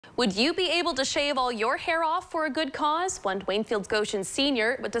Would you be able to shave all your hair off for a good cause? One Waynesfield-Goshen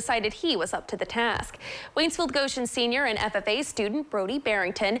senior decided he was up to the task. Waynesfield-Goshen senior and FFA student Brody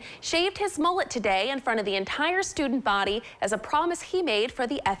Barrington shaved his mullet today in front of the entire student body as a promise he made for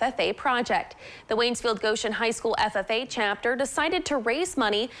the FFA project. The Waynesfield-Goshen High School FFA chapter decided to raise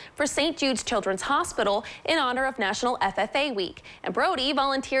money for St. Jude's Children's Hospital in honor of National FFA Week. And Brody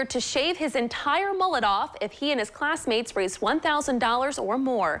volunteered to shave his entire mullet off if he and his classmates raised $1,000 or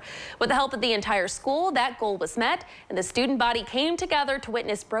more. With the help of the entire school, that goal was met, and the student body came together to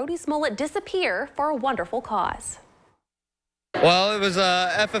witness Brody's mullet disappear for a wonderful cause. Well, it was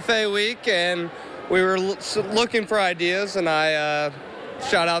FFA week, and we were looking for ideas, and I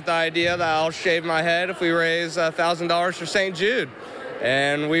shot out the idea that I'll shave my head if we raise $1,000 for St. Jude.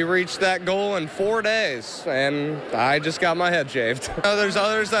 And we reached that goal in 4 days, and I just got my head shaved. There's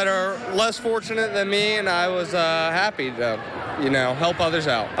others that are less fortunate than me, and I was happy to, help others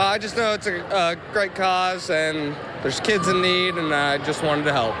out. I just know it's a great cause, and there's kids in need, and I just wanted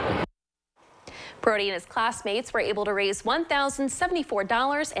to help. Brody and his classmates were able to raise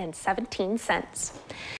 $1,074.17.